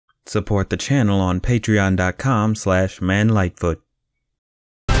Support the channel on patreon.com/manlightfoot.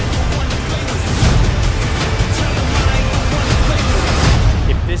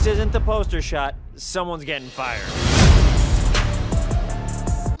 If this isn't the poster shot, someone's getting fired.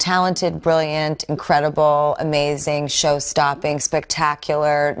 Talented, brilliant, incredible, amazing, show-stopping,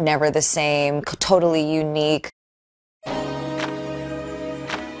 spectacular, never the same, totally unique.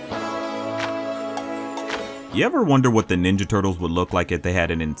 You ever wonder what the Ninja Turtles would look like if they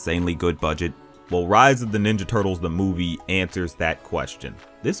had an insanely good budget? Well, Rise of the Ninja Turtles, the movie, answers that question.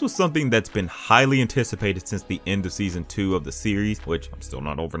 This was something that's been highly anticipated since the end of season 2 of the series, which I'm still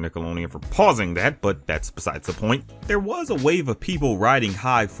not over Nickelodeon for pausing that, but that's besides the point. There was a wave of people riding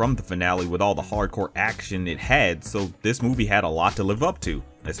high from the finale with all the hardcore action it had, so this movie had a lot to live up to,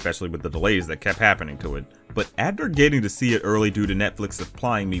 especially with the delays that kept happening to it. But after getting to see it early due to Netflix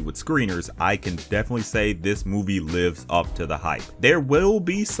supplying me with screeners, I can definitely say this movie lives up to the hype. There will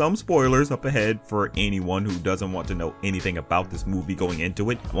be some spoilers up ahead for anyone who doesn't want to know anything about this movie going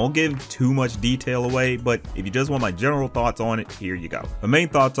into it. I won't give too much detail away, but if you just want my general thoughts on it, here you go. My main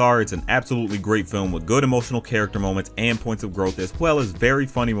thoughts are it's an absolutely great film with good emotional character moments and points of growth, as well as very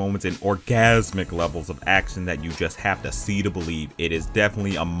funny moments and orgasmic levels of action that you just have to see to believe. It is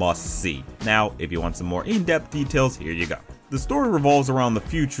definitely a must-see. Now, if you want some more in-depth details, here you go. The story revolves around the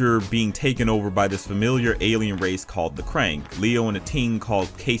future being taken over by this familiar alien race called the Krang. Leo and a teen called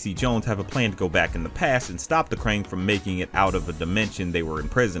Casey Jones have a plan to go back in the past and stop the Krang from making it out of a dimension they were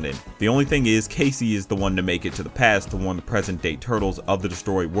imprisoned in. The only thing is, Casey is the one to make it to the past to warn the present-day Turtles of the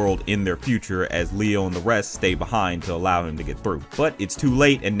destroyed world in their future, as Leo and the rest stay behind to allow him to get through. But it's too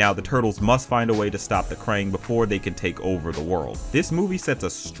late, and now the Turtles must find a way to stop the Krang before they can take over the world. This movie sets a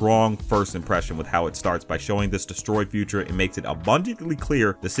strong first impression with how it starts by showing this destroyed future and makes it abundantly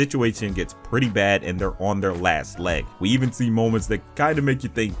clear the situation gets pretty bad and they're on their last leg. We even see moments that kind of make you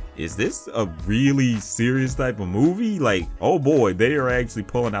think, is this a really serious type of movie? Like, oh boy, they are actually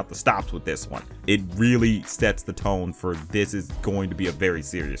pulling out the stops with this one. It really sets the tone for this is going to be a very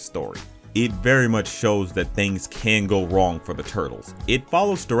serious story. It very much shows that things can go wrong for the Turtles. It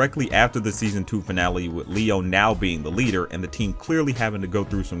follows directly after the season 2 finale, with Leo now being the leader and the team clearly having to go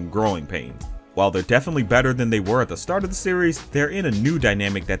through some growing pains. While they're definitely better than they were at the start of the series, they're in a new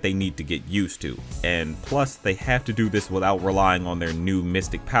dynamic that they need to get used to. And plus, they have to do this without relying on their new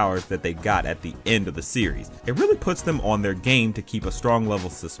mystic powers that they got at the end of the series. It really puts them on their game to keep a strong level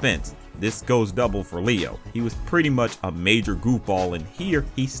of suspense. This goes double for Leo. He was pretty much a major goofball, and here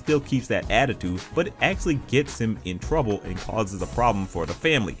he still keeps that attitude, but it actually gets him in trouble and causes a problem for the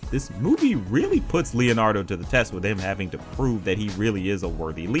family. This movie really puts Leonardo to the test, with him having to prove that he really is a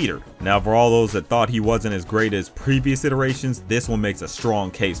worthy leader. Now, for all those that thought he wasn't as great as previous iterations, this one makes a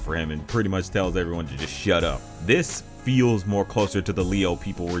strong case for him and pretty much tells everyone to just shut up. This feels more closer to the Leo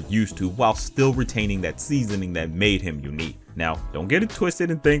people were used to, while still retaining that seasoning that made him unique. Now, don't get it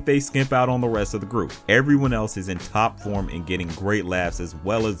twisted and think they skimp out on the rest of the group. Everyone else is in top form and getting great laughs as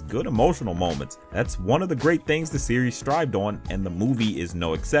well as good emotional moments. That's one of the great things the series strived on, and the movie is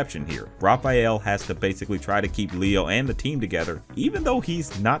no exception here. Raphael has to basically try to keep Leo and the team together, even though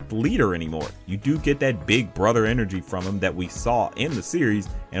he's not the leader anymore. You do get that big brother energy from him that we saw in the series,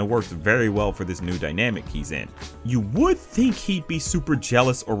 and it works very well for this new dynamic he's in. You would think he'd be super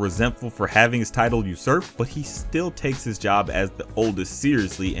jealous or resentful for having his title usurped, but he still takes his job as the oldest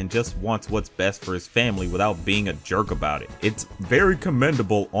seriously and just wants what's best for his family without being a jerk about it. It's very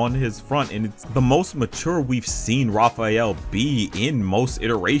commendable on his front, and it's the most mature we've seen Raphael be in most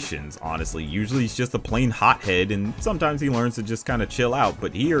iterations, honestly. Usually he's just a plain hothead, and sometimes he learns to just kind of chill out,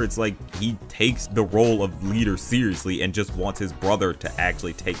 but here it's like he takes the role of leader seriously and just wants his brother to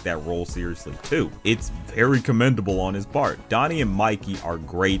actually take that role seriously too. It's very commendable on his part. Donnie and Mikey are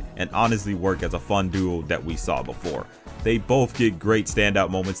great and honestly work as a fun duo that we saw before. They both get great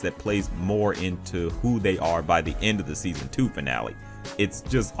standout moments that plays more into who they are by the end of the season 2 finale. It's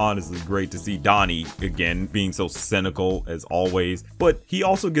just honestly great to see Donnie again being so cynical as always, but he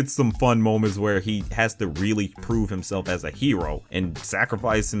also gets some fun moments where he has to really prove himself as a hero and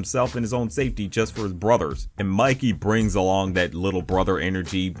sacrifice himself and his own safety just for his brothers. And Mikey brings along that little brother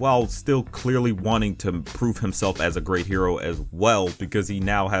energy while still clearly wanting to prove himself as a great hero as well, because he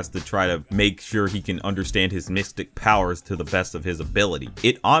now has to try to make sure he can understand his mystic powers to the best of his ability.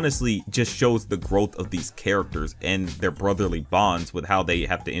 It honestly just shows the growth of these characters and their brotherly bonds with how they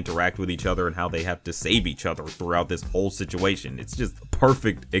have to interact with each other and how they have to save each other throughout this whole situation. It's just a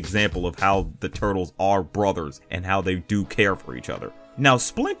perfect example of how the Turtles are brothers and how they do care for each other. Now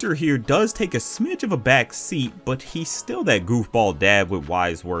Splinter here does take a smidge of a back seat, but he's still that goofball dad with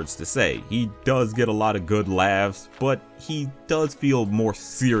wise words to say. He does get a lot of good laughs, but he does feel more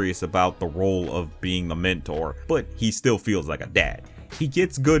serious about the role of being the mentor, but he still feels like a dad. He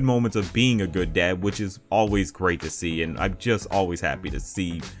gets good moments of being a good dad, which is always great to see, and I'm just always happy to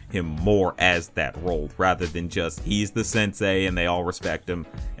see him more as that role rather than just he's the sensei and they all respect him.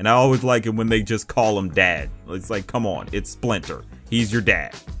 And I always like it when they just call him dad. It's like, come on, it's Splinter. He's your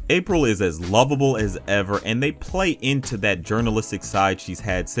dad. April is as lovable as ever, and they play into that journalistic side she's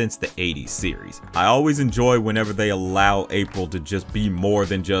had since the 80s series. I always enjoy whenever they allow April to just be more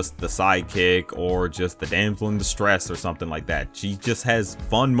than just the sidekick or just the damsel in distress or something like that. She just has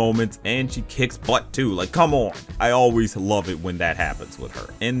fun moments and she kicks butt too, like come on. I always love it when that happens with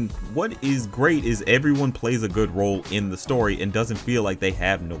her. And what is great is everyone plays a good role in the story and doesn't feel like they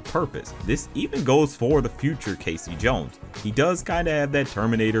have no purpose. This even goes for the future Casey Jones. He does kind of have that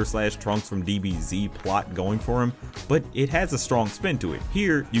Terminator / Trunks from DBZ plot going for him, but it has a strong spin to it.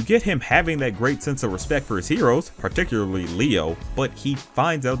 Here, you get him having that great sense of respect for his heroes, particularly Leo, but he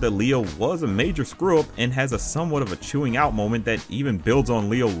finds out that Leo was a major screw up and has a somewhat of a chewing out moment that even builds on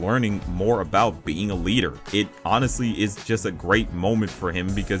Leo learning more about being a leader. It honestly is just a great moment for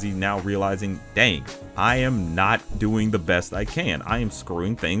him because he's now realizing, dang, I am not doing the best I can. I am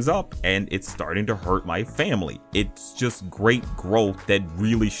screwing things up and it's starting to hurt my family. It's just great growth that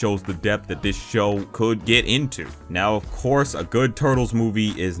really shows the depth that this show could get into. Now, of course, a good Turtles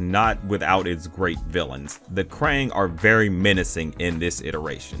movie is not without its great villains. The Krang are very menacing in this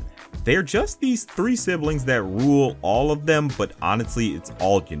iteration. They're just these three siblings that rule all of them, but honestly, it's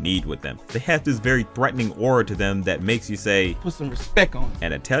all you need with them. They have this very threatening aura to them that makes you say, put some respect on them.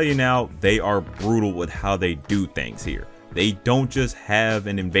 And I tell you now, they are brutal with how they do things here. They don't just have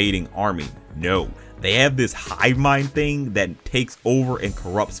an invading army. No, they have this hive mind thing that takes over and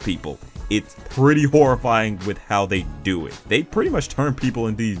corrupts people. It's pretty horrifying with how they do it. They pretty much turn people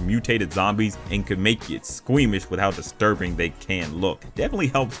into these mutated zombies and can make you squeamish with how disturbing they can look. Definitely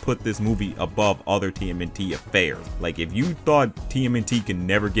helps put this movie above other TMNT affairs. Like if you thought TMNT can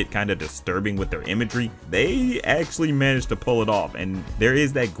never get kind of disturbing with their imagery, they actually managed to pull it off, and there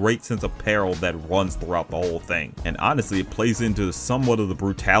is that great sense of peril that runs throughout the whole thing. And honestly, it plays into somewhat of the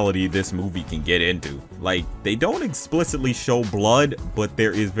brutality this movie can get into. Like they don't explicitly show blood, but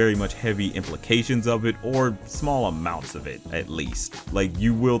there is very much heavy implications of it, or small amounts of it at least. Like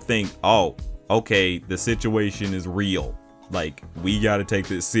you will think, oh, okay, the situation is real. Like we gotta take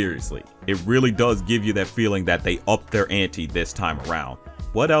this seriously. It really does give you that feeling that they upped their ante this time around.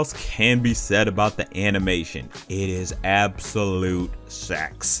 What else can be said about the animation? It is absolute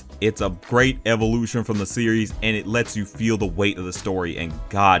sex. It's a great evolution from the series and it lets you feel the weight of the story, and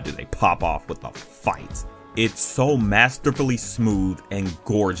god do they pop off with the fights. It's so masterfully smooth and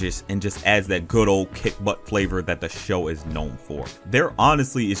gorgeous and just adds that good old kick butt flavor that the show is known for. There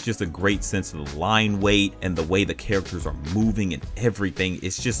honestly is just a great sense of the line weight and the way the characters are moving and everything.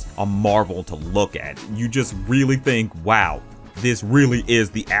 It's just a marvel to look at. You just really think, wow, this really is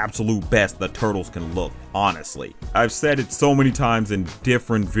the absolute best the Turtles can look, honestly. I've said it so many times in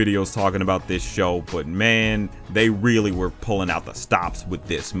different videos talking about this show, but man, they really were pulling out the stops with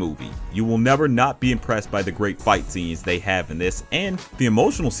this movie. You will never not be impressed by the great fight scenes they have in this, and the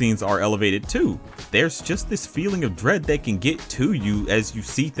emotional scenes are elevated too. There's just this feeling of dread that can get to you as you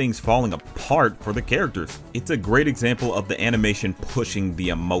see things falling apart for the characters. It's a great example of the animation pushing the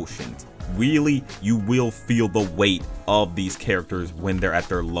emotions. Really, you will feel the weight of these characters when they're at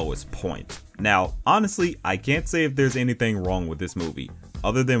their lowest point. Now, honestly, I can't say if there's anything wrong with this movie,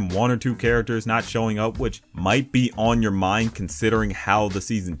 other than one or two characters not showing up, which might be on your mind considering how the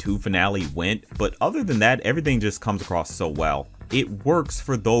season 2 finale went, but other than that, everything just comes across so well. It works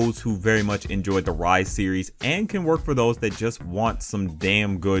for those who very much enjoyed the Rise series and can work for those that just want some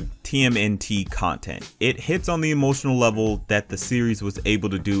damn good TMNT content. It hits on the emotional level that the series was able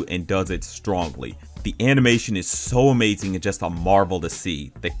to do and does it strongly. The animation is so amazing and just a marvel to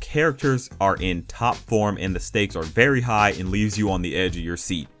see. The characters are in top form and the stakes are very high and leaves you on the edge of your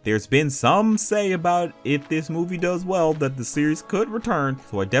seat. There's been some say about if this movie does well that the series could return,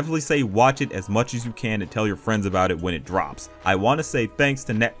 so I definitely say watch it as much as you can and tell your friends about it when it drops. I want to say thanks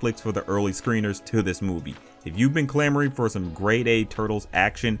to Netflix for the early screeners to this movie. If you've been clamoring for some grade A Turtles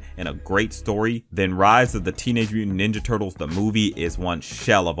action and a great story, then Rise of the Teenage Mutant Ninja Turtles the movie is one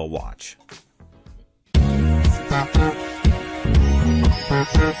shell of a watch.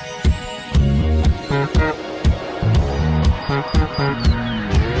 Thank you.